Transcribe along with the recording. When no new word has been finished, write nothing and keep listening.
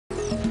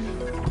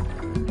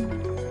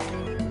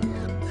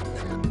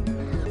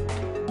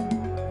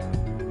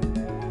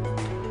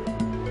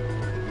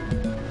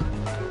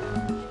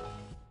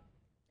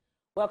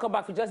Welcome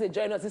back. If you just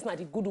join us, this night,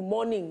 the Good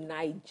Morning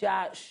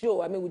Naija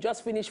show. I mean, we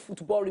just finished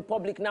Football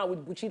Republic now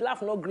with Buchi.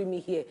 Laugh, not green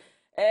me here.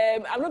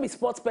 I'm not a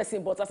sports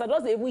person, but as I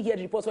just even hear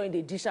the reports when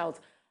they dish out,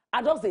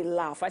 I just they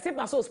laugh. I said,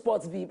 "My so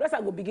sports be." Let's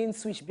go begin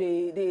switch.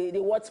 They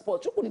watch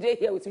sports. You could they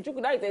hear with me? You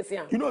could I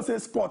say? You know, say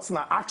sports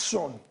na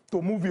action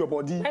to move your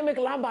body. I make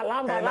lamba.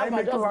 And I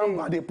make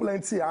lamba. They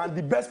plenty, and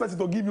the best person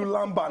to give you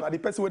lamba na the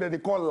person where they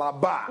call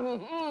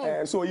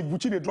laba. So if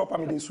Buchi they drop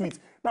am in the sweet.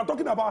 Now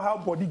talking about how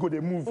body go they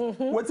move,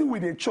 waiting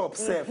with the chop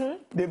self,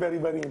 they very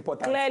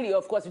important. Clearly,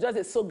 of course, you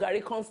just so Gary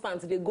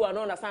Constant they go and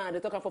understand and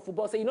they talk for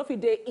football. So you know if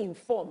they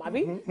inform, have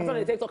you? That's what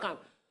they take talk.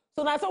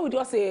 So now, so we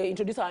just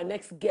introduce our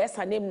next guest.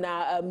 Her name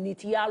now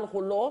Nityal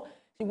Hullur.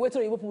 She wait to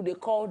people they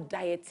call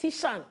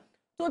Dietitian.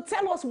 So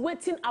tell us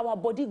what our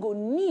body go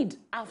need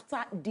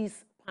after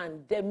this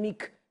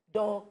pandemic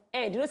don't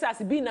end. You know, say as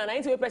it be now,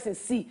 any person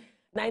see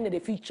now in the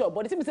future.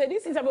 But the thing say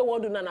this is what we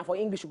want to do now for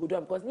English we go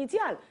do because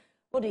Nityal,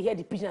 when they hear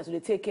the pigeons, so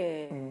they take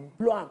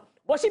blow on.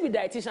 But she be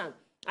dietitian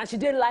and she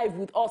did live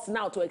with us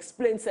now to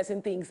explain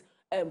certain things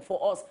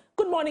for us.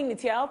 Good morning,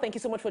 Nityal. Thank you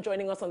so much for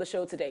joining us on the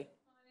show today.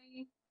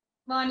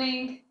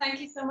 Morning. Thank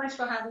you so much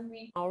for having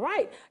me. All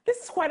right. This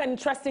is quite an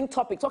interesting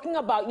topic, talking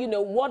about, you know,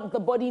 what the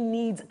body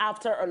needs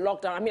after a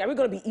lockdown. I mean, are we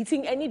going to be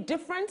eating any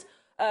different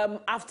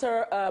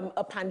after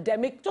a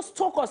pandemic? Just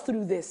talk us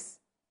through this.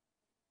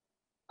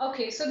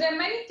 Okay, so there are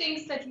many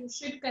things that you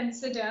should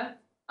consider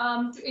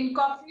to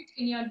incorporate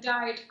in your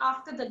diet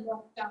after the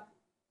lockdown.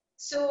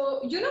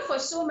 So, you know, for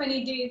so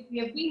many days, we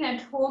have been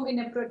at home in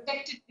a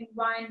protected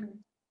environment.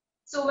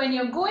 So when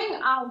you're going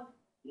out,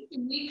 you need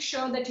to make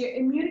sure that your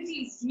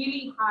immunity is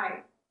really high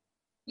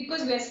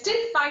because we are still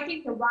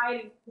fighting the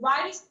virus. The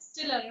virus is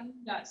still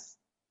around us.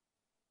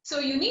 So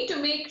you need to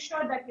make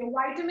sure that your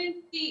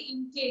vitamin C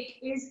intake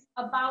is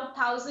about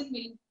 1,000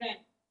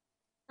 milligrams.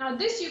 Now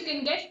this you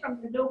can get from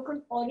the local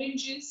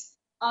oranges,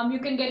 you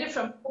can get it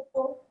from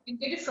cocoa, you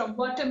can get it from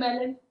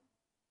watermelon.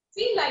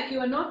 Feel like you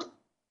are not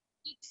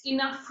eating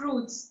enough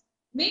fruits,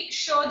 make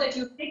sure that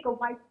you take a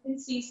vitamin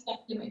C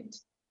supplement.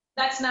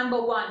 That's number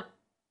one.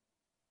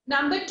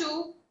 Number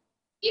two,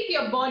 keep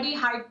your body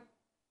hydrated.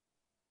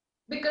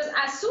 Because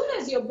as soon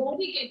as your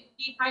body gets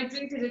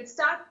dehydrated, it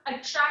starts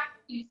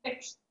attracting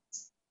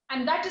infections.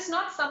 And that is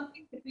not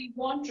something that we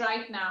want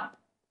right now.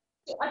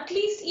 So at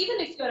least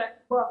even if you're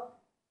at work,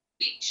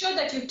 make sure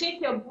that you take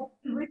your bottle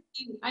with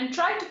you and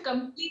try to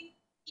complete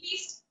at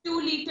least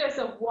 2 liters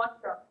of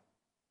water.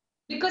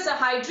 Because a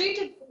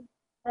hydrated body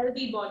is a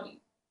healthy body.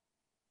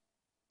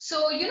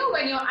 So, you know,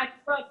 when you're at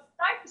work,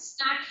 try to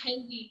snack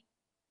healthy.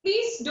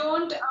 Please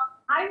don't,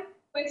 I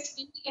request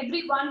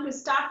everyone to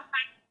start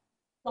packing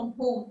from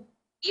home.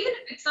 Even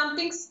if it's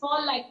something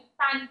small like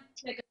a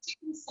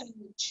chicken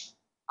sandwich.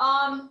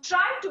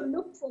 Try to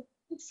look for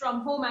food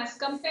from home as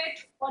compared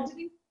to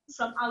ordering food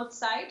from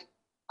outside.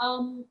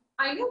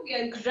 I know we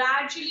are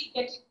gradually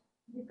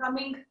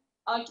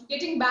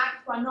getting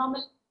back to our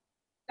normal.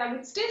 I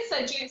would still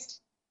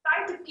suggest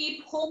try to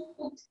keep home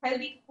cooked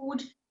healthy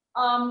food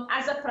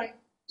as a priority.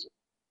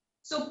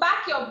 So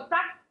pack your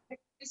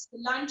breakfast,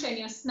 lunch, and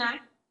your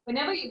snack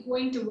whenever you're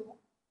going to work.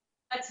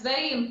 That's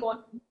very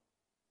important.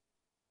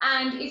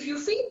 And if you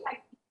feel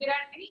like there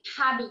are any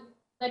habits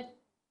that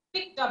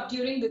picked up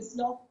during this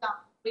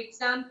lockdown, for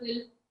example,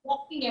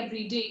 walking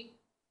every day,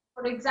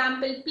 for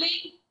example,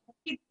 playing with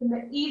kids in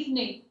the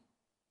evening,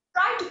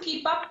 try to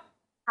keep up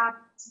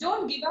habits.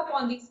 Don't give up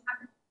on these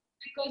habits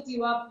because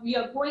we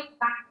are going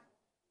back.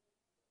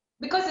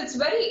 Because it's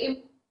very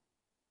important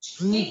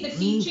to take the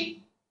teaching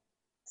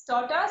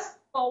taught us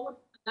forward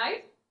in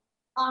life.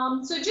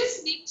 So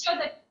just make sure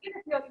that even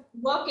if you're in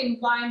a work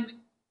environment,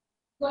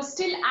 you're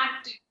still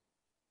active.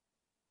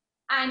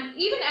 And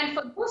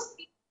for those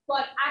people who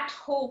are at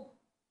home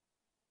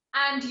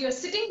and you're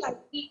sitting like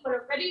me for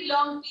a very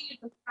long period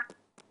of time,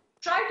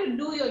 try to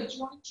do your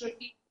joint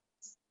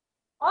rotations.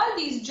 All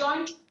these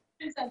joint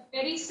rotations are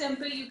very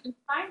simple. You can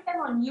find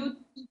them on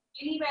YouTube,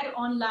 anywhere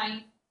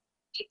online.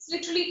 It's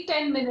literally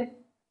 10 minutes.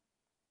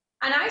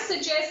 And I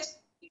suggest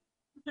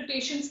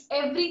rotations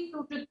every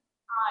 2 to 3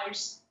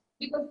 hours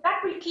because that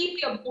will keep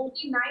your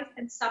body nice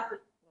and supple.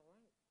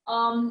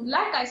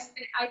 Like I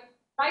said,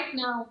 right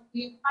now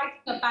we're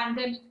fighting a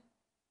pandemic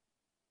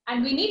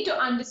and we need to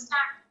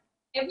understand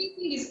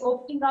everything is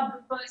opening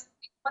up because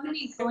the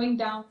economy is going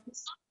down.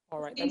 It's not,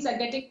 all right, things are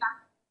getting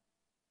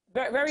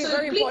back. Very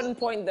important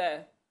point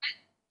there.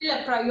 Still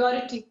a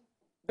priority.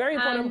 Very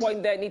important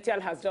point there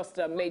Nityal has just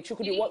made.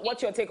 Chukudi,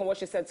 what's your take on what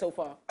she said so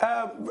far?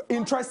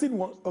 Interesting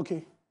one.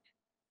 Okay.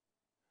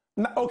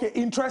 Okay,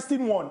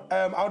 interesting one.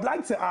 I would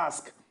like to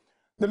ask,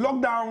 the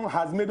lockdown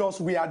has made us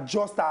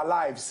readjust our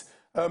lives.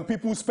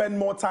 People spend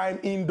more time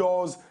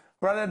indoors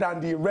rather than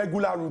the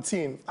regular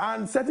routine.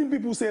 And certain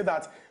people say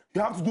that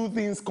you have to do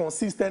things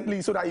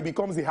consistently so that it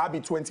becomes a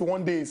habit,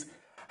 21 days.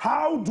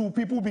 How do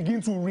people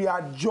begin to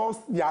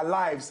readjust their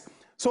lives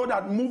so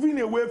that moving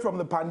away from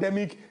the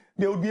pandemic,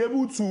 they will be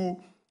able to,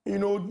 you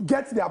know,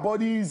 get their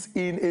bodies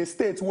in a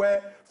state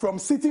where from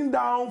sitting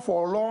down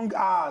for long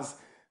hours,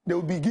 they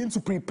will begin to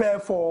prepare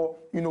for,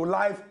 you know,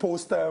 life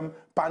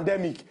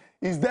post-pandemic.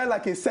 Is there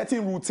like a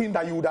certain routine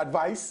that you would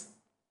advise?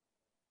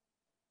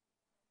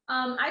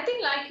 I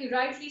think, like you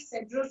rightly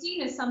said,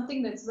 routine is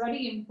something that's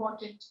very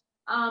important,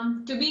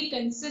 to be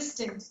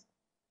consistent.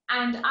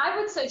 And I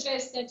would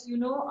suggest that,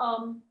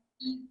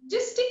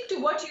 just stick to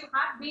what you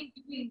have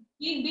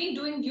been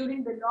doing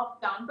during the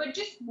lockdown, but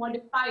just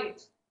modify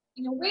it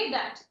in a way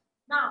that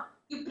now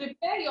you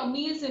prepare your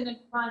meals in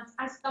advance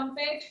as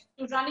compared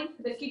to running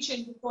to the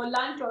kitchen before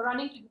lunch or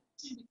running to the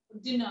kitchen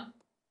before dinner.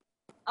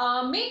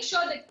 Make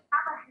sure that you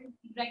have a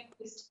healthy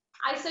breakfast.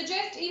 I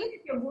suggest even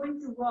if you're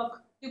going to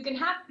work, you can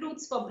have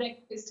fruits for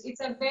breakfast.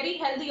 It's a very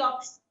healthy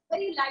option,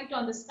 very light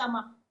on the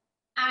stomach,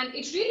 and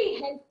it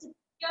really helps to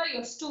clear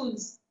your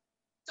stools.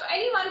 So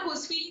anyone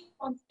who's feeling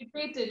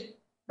constipated,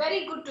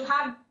 very good to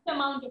have this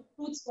amount of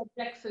fruits for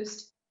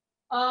breakfast.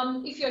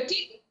 If you're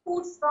taking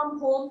food from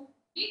home,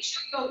 make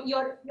sure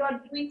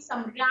you're doing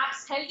some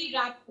wraps, healthy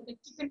wraps, like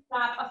a chicken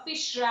wrap, a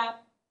fish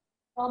wrap,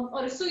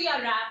 or a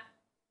suya wrap.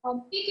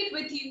 Take it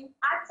with you,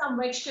 add some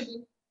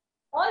vegetables.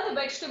 All the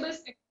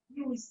vegetables that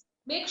you use,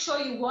 make sure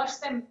you wash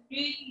them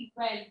really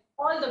well,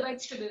 all the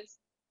vegetables.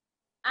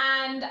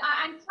 And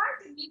try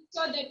to make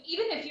sure that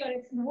even if you're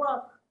at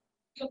work,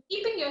 you're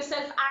keeping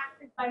yourself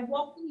active by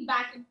walking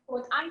back and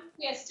forth. And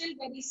we are still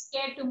very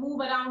scared to move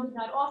around in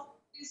our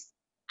offices,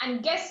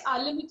 and guests are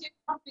limited.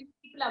 Not many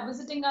people are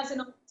visiting us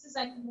in offices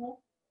anymore.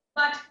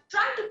 But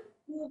try to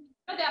move.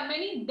 There are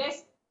many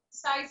desk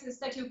sizes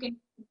that you can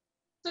do.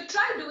 So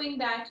try doing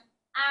that,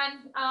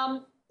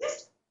 and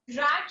just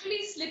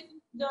gradually slip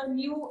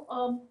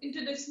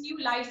into this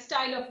new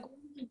lifestyle of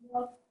going to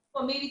work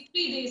for maybe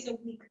 3 days a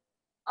week.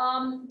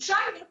 Try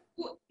not to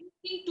do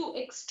anything too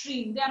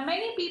extreme. There are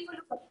many people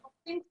who are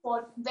opting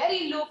for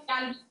very low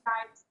calorie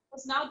diets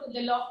because now that the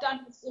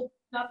lockdown has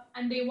opened up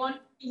and they want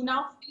to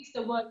now face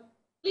the world.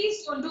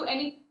 Please don't do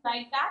anything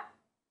like that,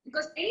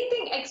 because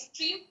anything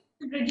extreme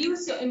will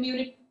reduce your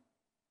immunity.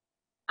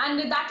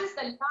 And that is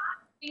the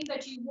last thing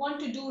that you want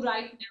to do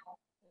right now.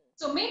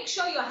 So make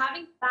sure you're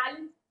having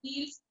balanced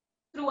meals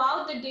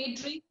throughout the day,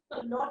 drink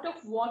a lot of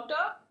water,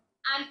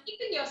 and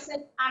keeping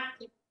yourself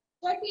active.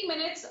 30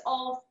 minutes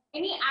of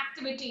any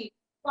activity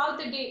throughout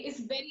the day is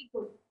very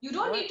good. You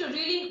don't need to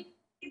really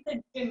hit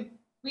the gym.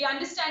 We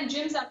understand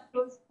gyms are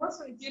closed.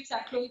 Most of the gyms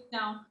are closed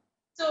now.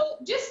 So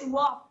just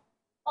walk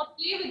or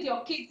play with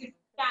your kids if you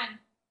can.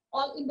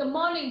 Or in the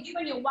morning,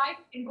 even your wife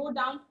can go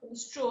down for a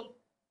stroll.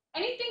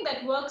 Anything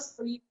that works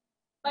for you.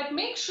 But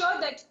make sure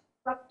that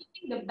you're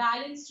keeping the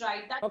balance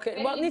right. That's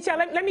okay, well, Nitya,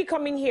 let me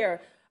come in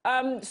here.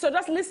 So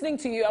just listening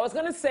to you, I was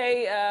going to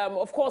say,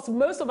 of course,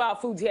 most of our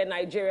foods here in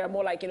Nigeria are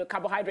more like,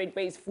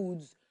 carbohydrate-based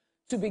foods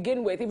to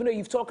begin with, even though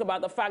you've talked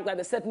about the fact that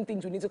there's certain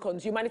things we need to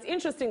consume. And it's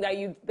interesting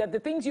that the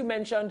things you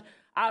mentioned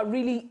are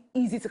really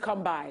easy to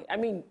come by. I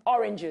mean,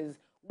 oranges,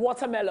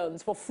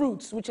 watermelons, for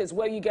fruits, which is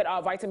where you get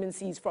our vitamin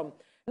C's from.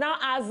 Now,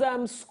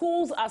 as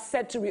schools are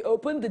set to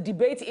reopen, the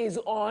debate is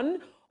on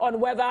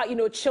whether,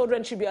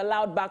 children should be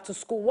allowed back to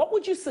school. What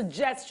would you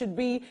suggest should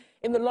be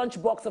in the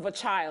lunchbox of a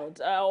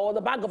child or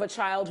the bag of a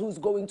child who's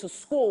going to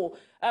school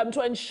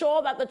to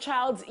ensure that the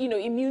child's,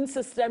 immune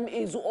system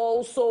is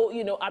also,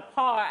 at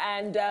par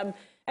and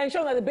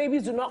ensure that the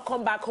babies do not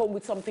come back home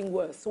with something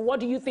worse? So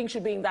what do you think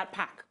should be in that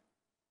pack?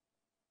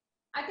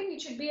 I think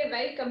it should be a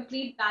very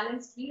complete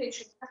balanced meal. It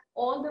should have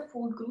all the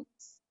food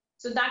groups.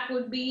 So that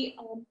would be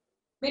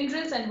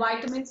minerals and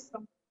vitamins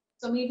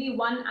so maybe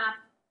one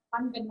apple,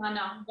 one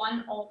banana,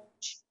 one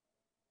orange.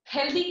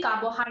 Healthy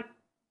carbohydrates.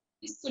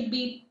 This could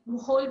be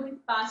whole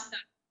wheat pasta,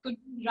 could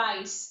be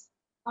rice.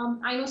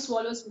 I know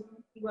swallows will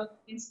not work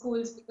in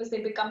schools because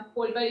they become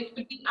cold, but it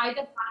could be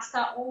either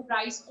pasta or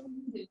rice or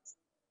noodles.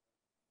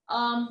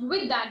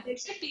 With that, there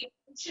should be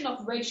a portion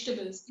of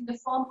vegetables in the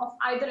form of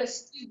either a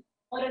stew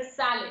or a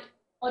salad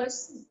or a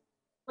soup,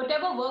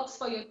 whatever works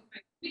for your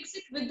child. Mix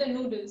it with the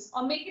noodles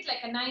or make it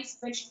like a nice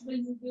vegetable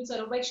noodles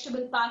or a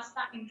vegetable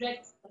pasta in red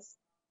sauce.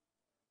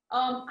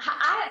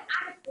 Add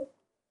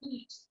a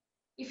meat.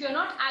 If you're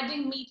not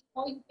adding meat,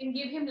 or you can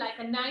give him like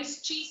a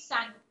nice cheese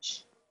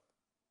sandwich.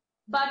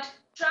 But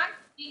try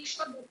to make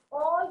sure that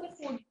all the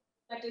food,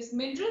 that is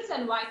minerals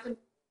and vitamins,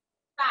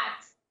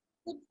 fats,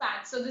 good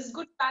fats. So this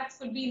good fats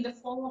could be in the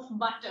form of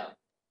butter,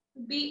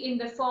 could be in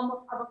the form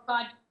of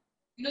avocado.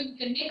 You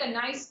can make a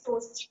nice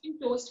toast, chicken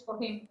toast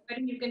for him.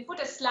 Wherein you can put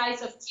a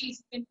slice of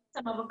cheese, you can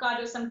put some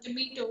avocado, some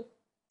tomato,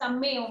 some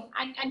mayo,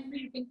 and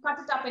you can cut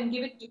it up and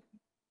give it to him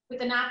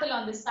with an apple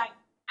on the side.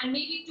 And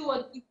maybe 2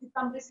 or 3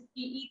 cucumbers if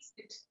he eats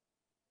it.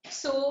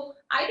 So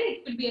either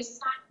it could be a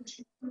sandwich,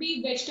 it could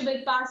be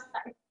vegetable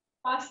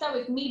pasta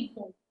with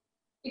meatball.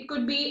 It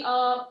could be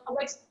a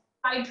wet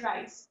fried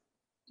rice.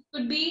 It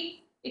could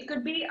be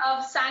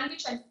a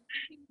sandwich and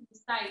something to the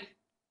side.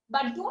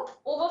 But don't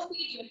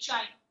overfeed your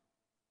child.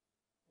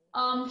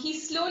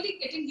 He's slowly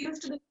getting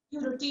used to the new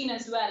routine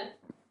as well.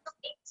 So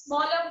eat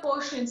smaller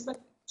portions, but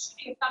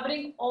you're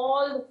covering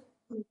all the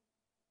food.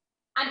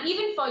 And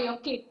even for your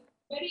kid,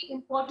 very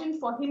important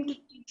for him to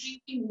keep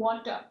drinking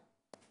water.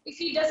 If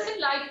he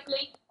doesn't like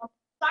plain water,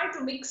 try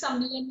to mix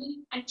some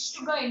lemon and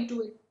sugar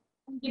into it.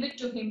 and give it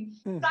to him.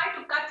 Try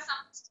to cut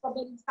some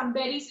strawberries, some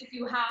berries if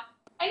you have.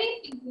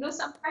 Anything,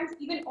 sometimes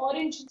even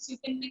orange juice you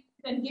can mix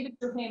it and give it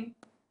to him.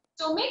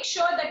 So make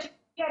sure that you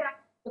get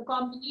the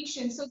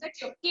combination so that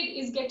your kid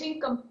is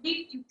getting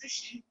complete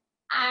nutrition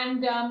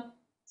and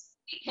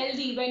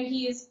healthy when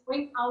he is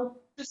going out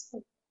to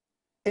school.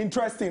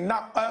 Interesting.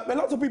 Now, a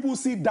lot of people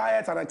see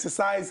diet and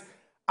exercise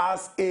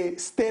as a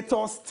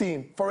status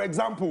thing. For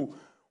example,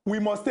 we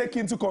must take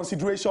into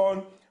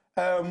consideration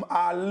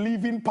our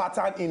living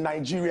pattern in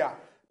Nigeria.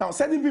 Now,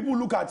 certain people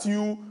look at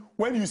you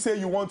when you say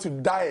you want to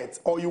diet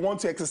or you want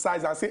to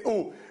exercise and say,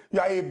 oh, you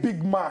are a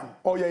big man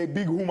or you're a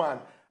big woman.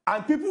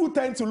 And people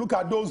tend to look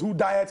at those who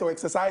diet or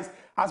exercise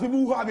as people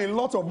who have a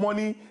lot of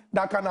money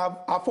that can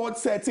afford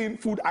certain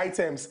food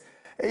items.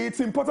 It's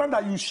important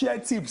that you share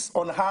tips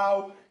on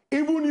how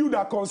even you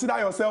that consider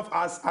yourself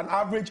as an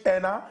average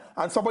earner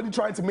and somebody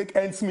trying to make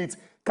ends meet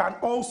can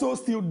also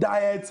still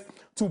diet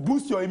to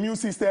boost your immune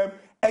system,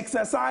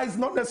 exercise,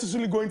 not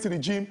necessarily going to the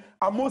gym,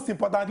 and most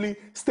importantly,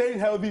 staying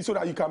healthy so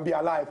that you can be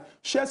alive.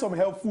 Share some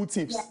helpful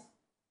tips.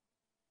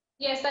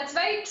 Yes, that's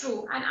very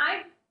true. And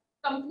I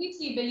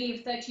completely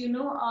believe that,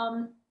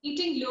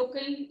 eating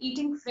local,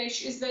 eating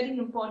fresh is very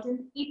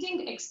important.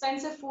 Eating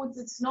expensive foods,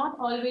 it's not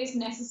always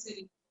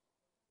necessary.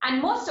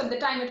 And most of the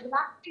time, it will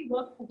actually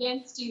work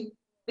against you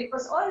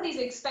because all these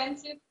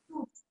expensive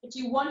foods that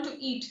you want to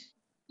eat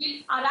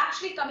are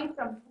actually coming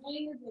from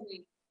miles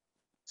away.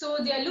 So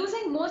they are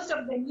losing most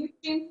of the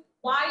nutrients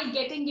while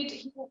getting it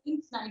here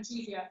in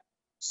Nigeria.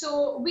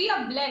 So we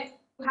are blessed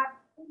to have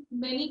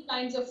many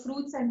kinds of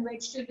fruits and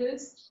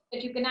vegetables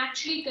that you can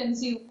actually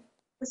consume.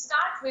 To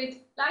start with,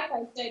 like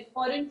I said,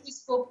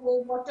 oranges,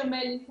 cocoa,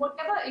 watermelon,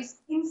 whatever is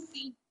in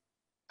seed,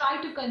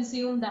 try to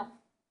consume that.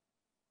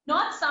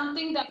 Not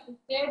something that is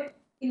there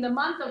in the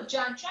month of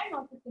Jan. Try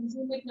not to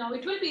consume it now.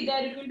 It will be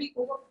there, it will be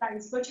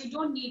overpriced, but you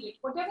don't need it.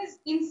 Whatever is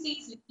in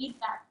season, eat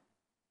that.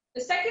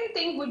 The second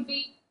thing would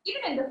be,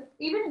 even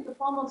in the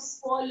form of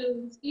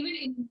swallows,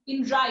 even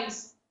in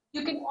rice,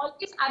 you can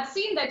always, I've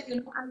seen that,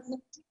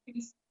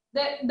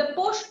 the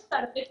portions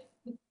are a bit,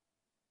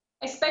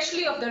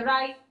 especially of the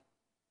rice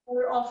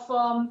or of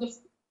the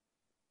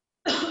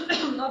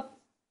of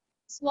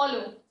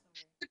swallow.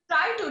 To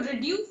try to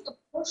reduce the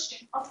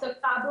portion of the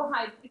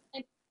carbohydrate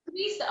and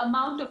increase the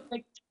amount of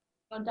vegetables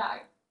in your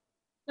diet.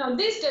 Now,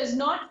 this does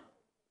not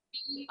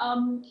be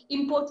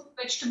imported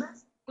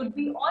vegetables. It could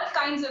be all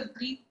kinds of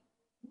green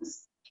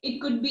things. It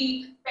could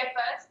be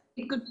peppers.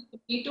 It could be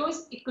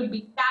potatoes. It could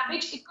be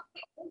cabbage. It could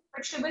be all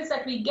vegetables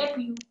that we get.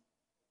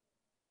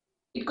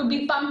 It could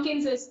be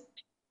pumpkins,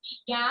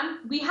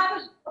 yam. We have a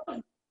lot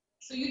of.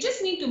 So you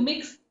just need to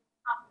mix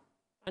up.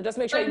 And just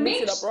make sure you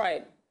mix it up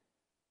right.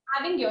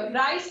 Having your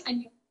rice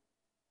and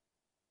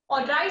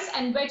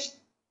veg.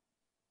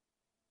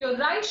 Your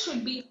rice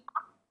should be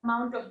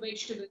amount of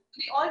vegetables.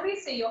 We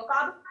always say your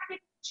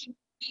carbohydrate should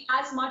be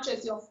as much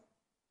as your food.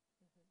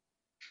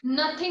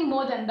 Nothing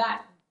more than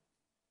that.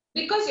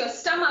 Because your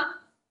stomach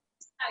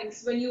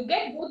size, when you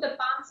get both the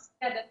palms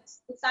together,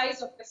 the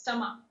size of the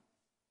stomach.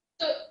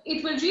 So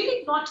it will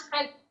really not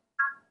help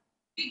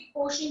big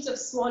portions of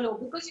swallow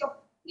because you're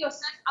putting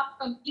yourself up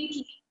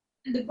completely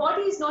and the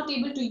body is not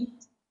able to use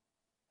it.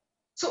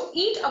 So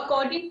eat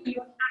according to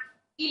your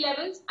activity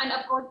levels and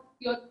according to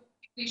your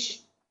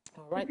situation.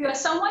 All right. If you are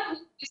someone who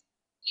is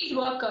a field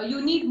worker,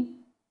 you need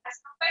as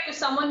compared to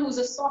someone who's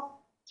a soft.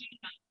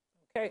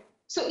 Okay.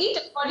 So eat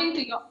according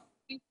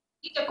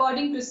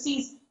to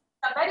season.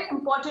 They're very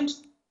important.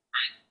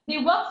 They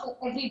work for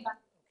everybody.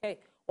 Okay.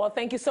 Well,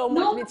 thank you so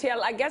much,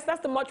 Nityal. I guess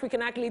that's the much we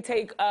can actually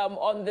take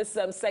on this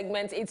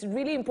segment. It's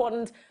really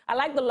important. I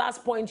like the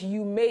last point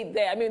you made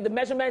there. I mean, the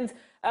measurement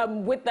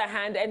with the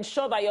hand,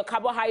 ensure that your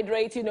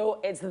carbohydrate,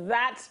 it's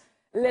that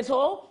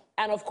little.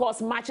 And of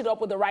course, match it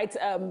up with the right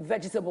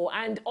vegetable.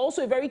 And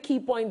also a very key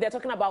point, they're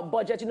talking about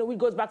budget. Which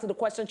goes back to the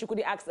question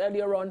Chukwudi asked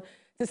earlier on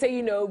to say,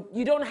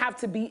 you don't have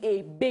to be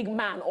a big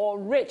man or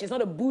rich. It's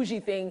not a bougie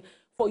thing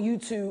for you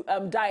to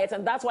diet.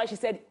 And that's why she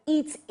said,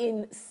 eat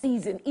in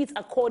season, eat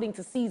according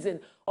to season.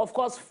 Of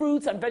course,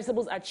 fruits and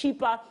vegetables are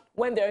cheaper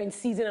when they're in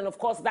season. And of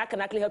course, that can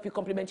actually help you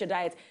complement your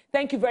diet.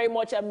 Thank you very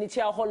much,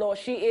 Nityal Hullur.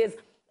 She is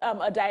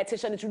a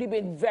dietitian. It's really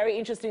been very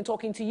interesting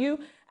talking to you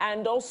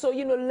and also,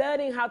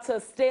 learning how to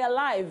stay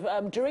alive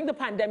during the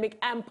pandemic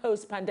and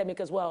post-pandemic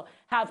as well.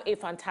 Have a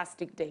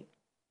fantastic day.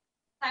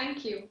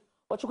 Thank you.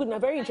 But you could, a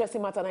very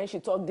interesting matter and she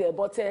talked there.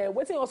 But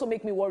what thing also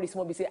make me worry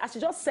small, be say, as she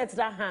just set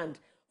that hand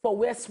for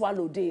where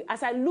swallow day,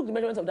 as I look the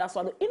measurements of that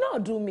swallow,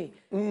 do me.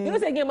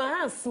 Say, again, my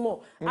hand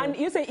small. And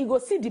you say, it go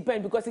see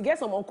depend because you get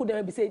some uncle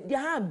there be say, their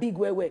hand big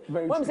way.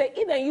 When we say,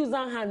 either use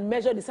that hand,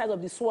 measure the size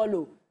of the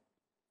swallow,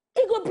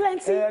 it go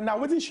plenty. Now,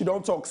 what she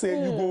don't talk,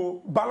 say you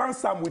go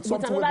balance them with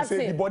something where they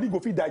say the body go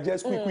fit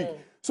digest quick.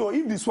 So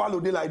if the swallow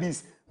they like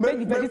this,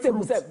 make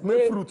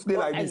fruits they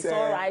like this. It's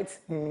all right.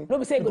 No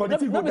be say swallow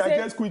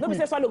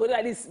go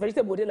like this,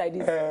 vegetable they like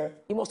this.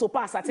 It must to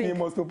pass, I think. It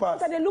must to pass.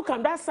 So they look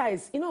at that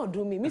size,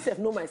 do me. Myself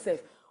know myself.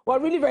 Well,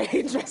 really very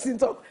interesting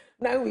talk.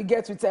 Now we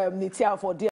get with Nityal for